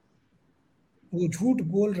 वो झूठ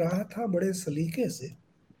बोल रहा था बड़े सलीके से,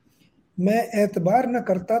 मैं एतबार न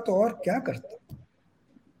करता तो और क्या करता.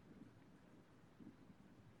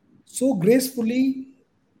 So gracefully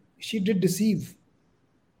she did deceive.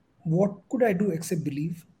 What could I do except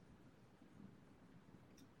believe?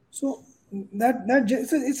 So that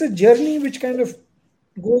it's a journey which kind of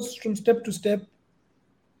goes from step to step.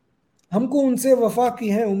 हमको उनसे वफा की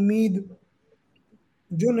है उम्मीद,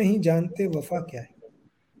 जो नहीं जानते वफा क्या है.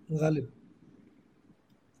 Ghalib.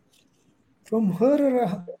 From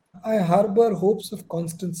her I harbor hopes of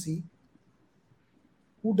constancy,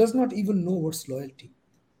 who does not even know what's loyalty.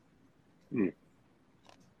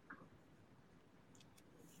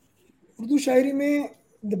 Urdu शायरी में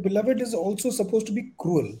the beloved is also supposed to be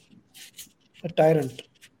cruel, a tyrant,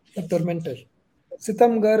 a tormentor,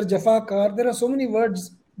 sitamgar, jafakar. There are so many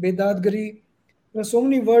words, bedadgari. There are so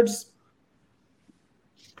many words.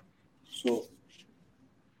 So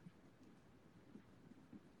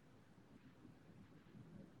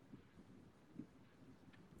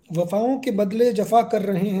वफाओं के बदले जफा कर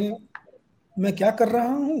रहे हैं, मैं क्या कर रहा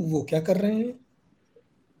हूं, वो क्या कर रहे हैं.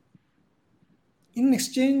 In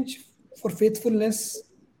exchange for faithfulness,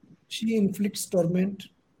 she inflicts torment.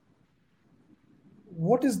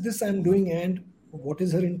 What is this I'm doing, and what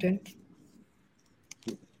is her intent?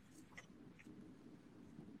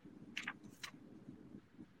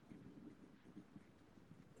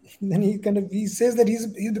 Then he says that he's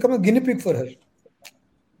become a guinea pig for her.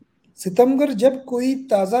 सितमगर जब कोई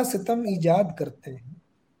ताज़ा सितम ईजाद करते हैं,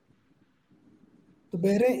 तो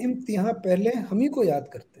बहरे इम्तिहान पहले हम ही को याद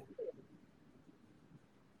करते हैं.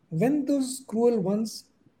 When those cruel ones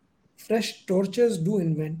fresh tortures do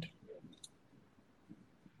invent,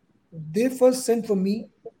 they first sent for me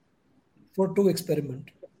for to experiment.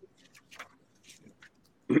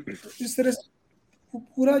 इस तरह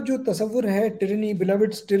पूरा जो तस्वुर है tyranny,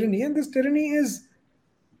 beloved's tyranny, and this tyranny is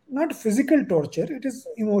not physical torture, it is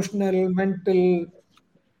emotional, mental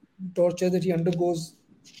torture that he undergoes.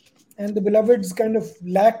 And the beloved's kind of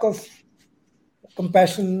lack of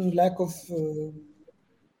compassion, lack of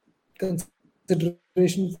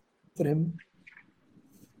consideration for him.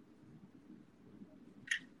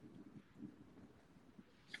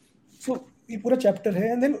 So ये पूरा chapter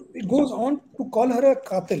है, and then it goes on to call her a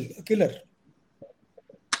qatil, a killer.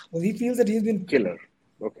 Well, he feels that he's been Killer.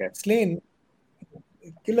 Okay. slain.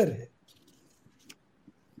 Killer है.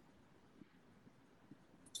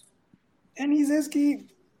 And he says कि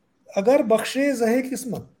अगर बख्शे जहे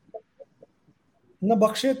किस्मत न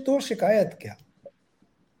बख्शे तो शिकायत क्या,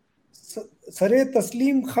 सरे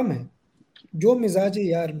तस्लीम खम है जो मिजाज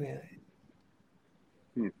यार में आए.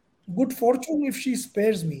 Good fortune if she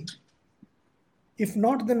spares me. If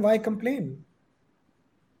not, then why complain?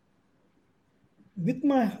 With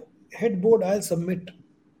my headboard, I'll submit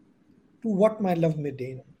to what my love may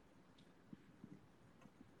deign.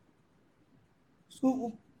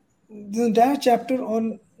 So, the entire chapter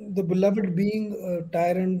on the beloved being a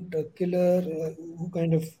tyrant, a killer, who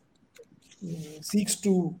kind of seeks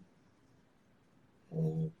to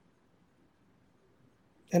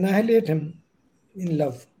annihilate him in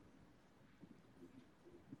love.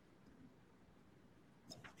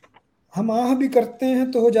 हम आह भी करते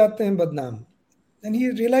हैं तो हो जाते हैं बदनाम. And he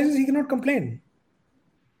realizes he cannot complain.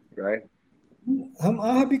 Right. हम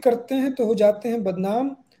आह भी करते हैं तो हो जाते हैं बदनाम,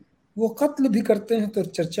 वो कत्ल भी करते हैं तो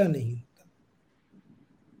चर्चा नहीं होता.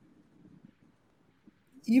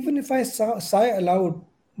 Even if I sigh aloud,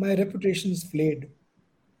 my reputation's flayed.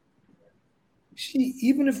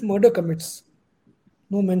 Even if murder commits,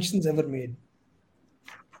 no mention's ever made.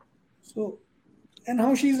 So, and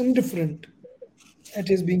how she's indifferent at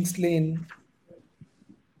his being slain.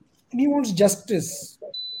 And he wants justice.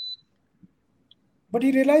 But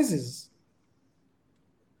he realizes,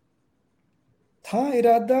 था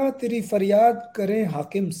इरादा तेरी फरियाद करें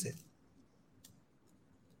हाकिम से,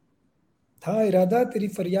 था इरादा तेरी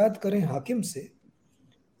फरियाद करें हाकिम से,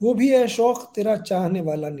 वो भी है शौक तेरा चाहने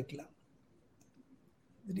वाला निकला.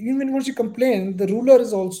 Even when she complained, the ruler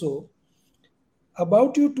is also,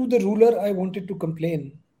 about you to the ruler I wanted to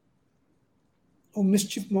complain. Oh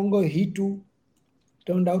mischief monger, he too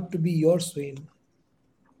turned out to be your swain.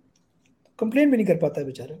 Complain भी नहीं कर पाता है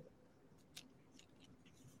बेचारा.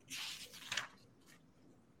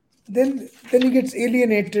 Then he gets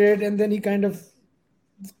alienated, and then he kind of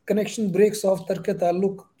connection breaks off. तर्क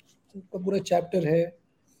ताल्लुक का पूरा चैप्टर है.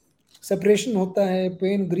 Separation होता है,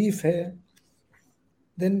 pain, grief है.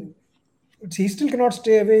 Then he still cannot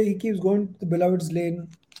stay away. He keeps going to the beloved's lane.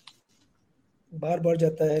 बार बार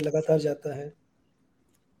जाता है, लगातार जाता है.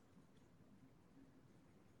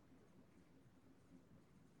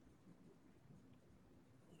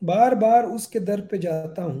 बार बार उसके दर पे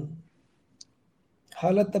जाता हूँ,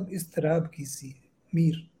 हालत अब इस्तराब की सी है.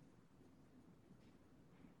 Mir.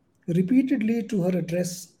 Repeatedly to her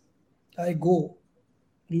address I go,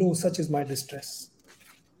 lo such is my distress.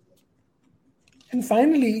 And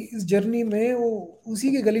finally इस जर्नी में वो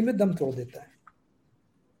उसी की गली में दम तोड़ देता है.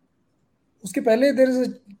 उसके पहले there is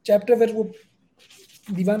a chapter where वो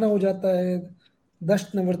दीवाना हो जाता है,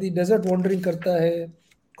 दश्त नवर्दी डेजर्ट वॉन्डरिंग करता है,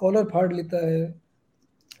 कॉलर फाड़ लेता है.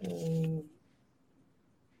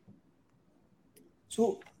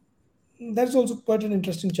 So that's also quite an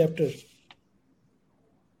interesting chapter.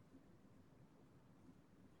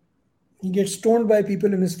 He gets stoned by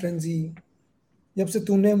people in his frenzy. जब से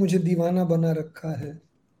तूने मुझे दीवाना बना रखा है,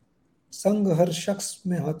 संग हर शख्स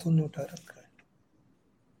में हाथों ने उठा रखा है.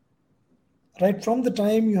 Right from the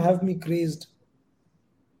time you have me crazed,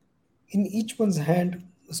 in each one's hand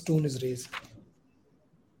a stone is raised.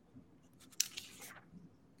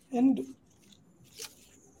 And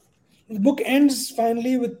the book ends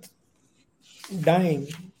finally with dying.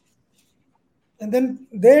 And then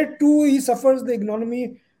there too he suffers the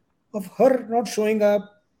ignominy of her not showing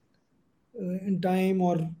up in time,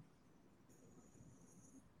 or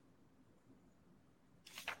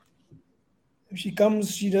if she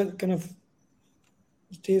comes, she kind of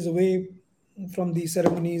stays away from the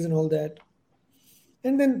ceremonies and all that.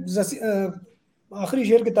 And then आखिरी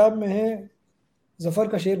शेर किताब में है, जफ़र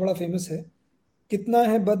का शेर बड़ा famous है. कितना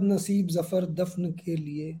है बदनसीब जफ़र दफन के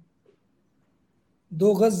लिए,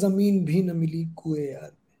 2 गज जमीन भी न मिली कुए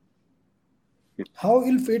यार में. How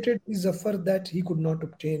ill-fated is Zafar that he could not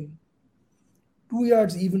obtain 2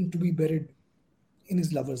 yards even to be buried in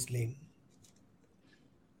his lover's lane.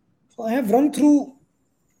 So I have run through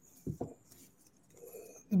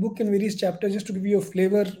the book in various chapters just to give you a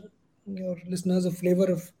flavor, your listeners, a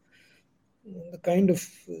flavor of the kind of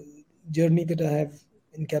journey that I have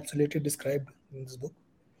encapsulated, described in this book.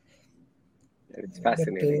 It's But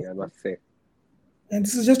fascinating, I must say. and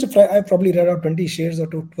this is just I probably read out 20 shares or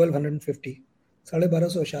to 1250,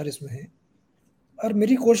 1250 अशार इसमें है। और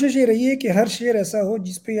मेरी कोशिश ये रही है कि हर शेयर ऐसा हो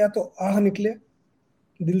जिसपे या तो आह निकले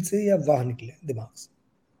दिल से या वाह निकले दिमाग से,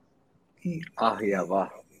 कि Yeah, wow.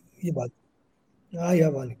 ये बात आह या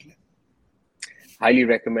वाह निकले। Highly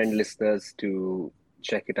recommend listeners to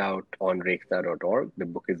check it out on rekhta.org. The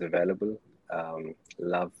book is available.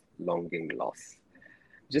 Love, Longing, Loss.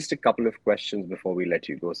 Just a couple of questions before we let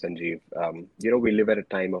you go, Sanjeev. We live at a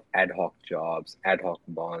time of ad hoc jobs, ad hoc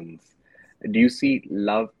bonds. Do you see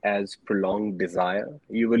love as prolonged desire?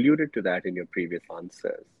 You alluded to that in your previous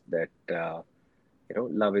answers, that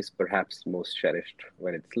love is perhaps most cherished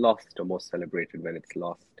when it's lost, or most celebrated when it's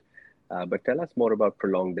lost. But tell us more about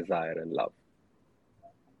prolonged desire and love.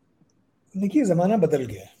 देखिए जमाना बदल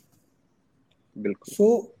गया है, बिल्कुल.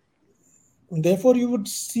 so therefore you would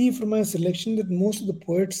see from my selection that most of the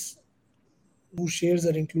poets whose shares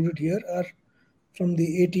are included here are from the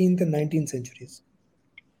 18th and 19th centuries.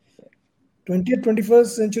 20th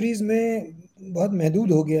 21st centuries में बहुत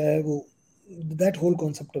महदूद हो गया है वो that whole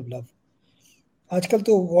concept of love. आजकल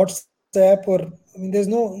तो WhatsApp और I mean there's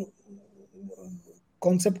no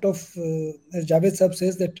concept of as Javed Sahab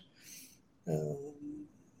says that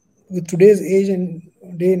with today's age and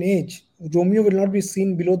day and age, Romeo will not be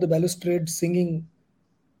seen below the balustrade singing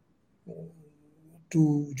to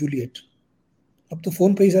Juliet. अब तो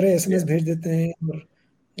phone पे ही सारे SMS भेज देते हैं और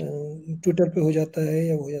Twitter पे हो जाता है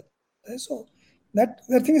या हो जाता है, so that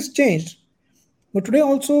thing has changed. But today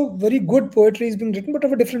also very good poetry is being written but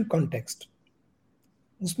of a different context.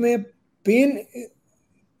 उसमें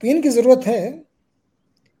पेन की जरूरत है,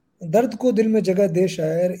 दर्द को दिल में जगह दे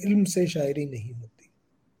शायर, इल्म से शायरी नहीं होती.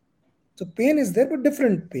 So pain is there but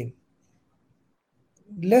different pain,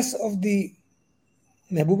 less of the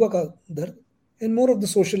महबूबा का दर्द and more of the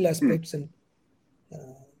social aspects and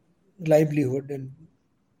livelihood and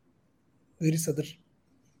various other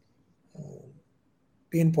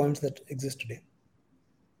pain points that exist today.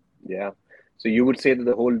 Yeah. So you would say that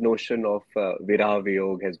the whole notion of Viraha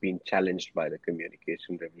Viyog has been challenged by the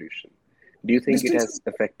communication revolution. Do you think it has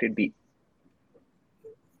affected the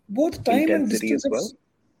both time and intensity distance as well?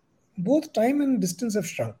 Both time and distance have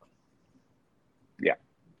shrunk. Yeah.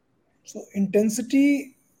 So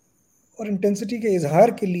intensity और intensity के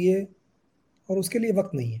इजहार के लिए और उसके लिए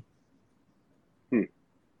वक्त नहीं है.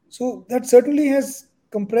 So that certainly has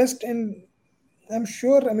compressed and I'm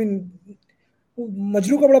sure, I mean,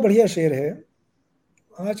 Majrooh का बड़ा बढ़िया शेर है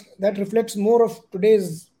आज, that reflects more of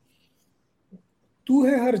today's. तू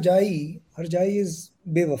है हर जाई is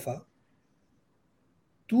बेवफा,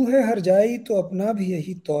 तू है हर जाई तो अपना भी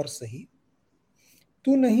यही तौर सही,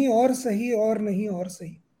 तू नहीं और सही और नहीं और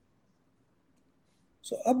सही.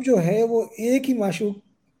 सो अब जो है वो एक ही माशूक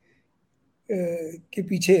के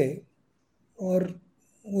पीछे और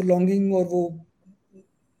वो लॉन्गिंग और वो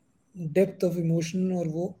डेप्थ ऑफ इमोशन और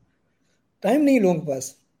वो टाइम नहीं लोगों के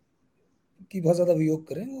पास कि बहुत ज़्यादा वियोग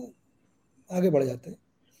करें, वो आगे बढ़ जाते हैं.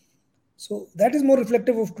 So that is more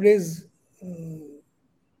reflective of today's.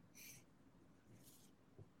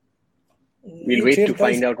 We'll wait to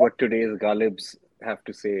find out what today's Ghalibs have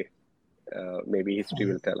to say. Maybe history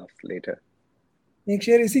will tell us later. एक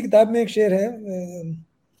शेर इसी किताब में एक शेर है,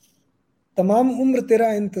 तमाम उम्र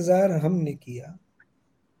तेरा इंतजार हमने किया,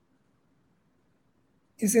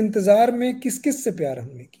 इस इंतजार में किस किस से प्यार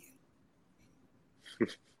हमने किया.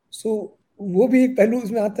 सो वो भी एक पहलू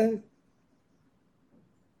इसमें आता है.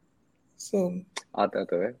 सो आता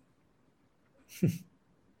तो है.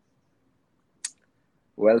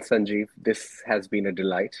 Well, Sanjeev, this has been a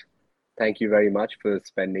delight. Thank you very much for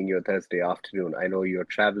spending your Thursday afternoon. I know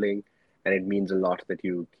you're traveling, and it means a lot that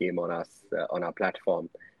you came on on our platform.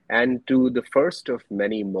 And to the first of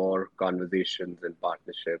many more conversations and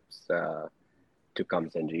partnerships to come,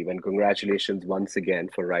 Sanjeev. And congratulations once again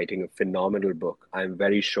for writing a phenomenal book. I'm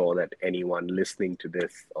very sure that anyone listening to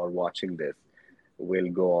this or watching this will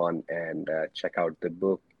go on and check out the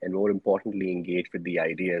book, and more importantly, engage with the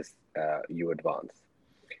ideas you advance.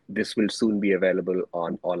 This will soon be available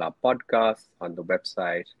on all our podcasts, on the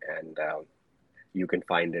website, and you can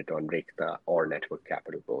find it on Rekhta or Network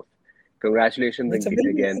Capital both. Congratulations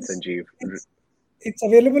again, Sanjeev. It's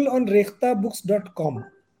available on rekhtabooks.com.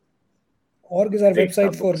 Org is our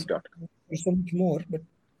website for so much more, but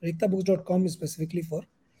rekhtabooks.com is specifically for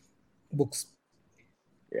books.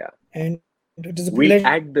 Yeah. And it is a pleasure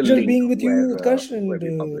add the link being with where, you, Utkarsh, and where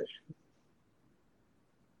we publish.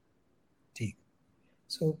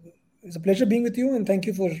 So it's a pleasure being with you, and thank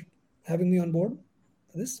you for having me on board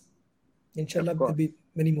for this. Inshallah, there'll be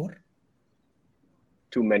many more.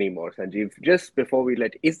 too many more, Sanjeev. Just before we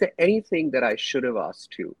is there anything that I should have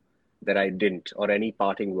asked you that I didn't, or any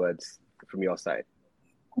parting words from your side?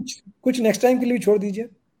 कुछ next time के लिए छोड़ दीजिए.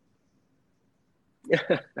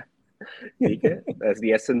 ठीक है. That's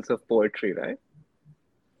the essence of poetry, right?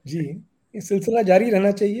 जी, ये सिलसिला जारी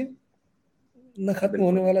रहना चाहिए, न खत्म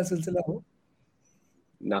होने वाला सिलसिला हो.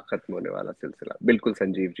 ना खत्म होने वाला सिलसिला. बिल्कुल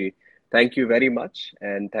Sanjeev ji. Thank you very much,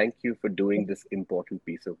 and thank you for doing this important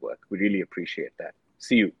piece of work. We really appreciate that.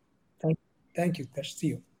 See you. Thank you. See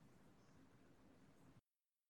you.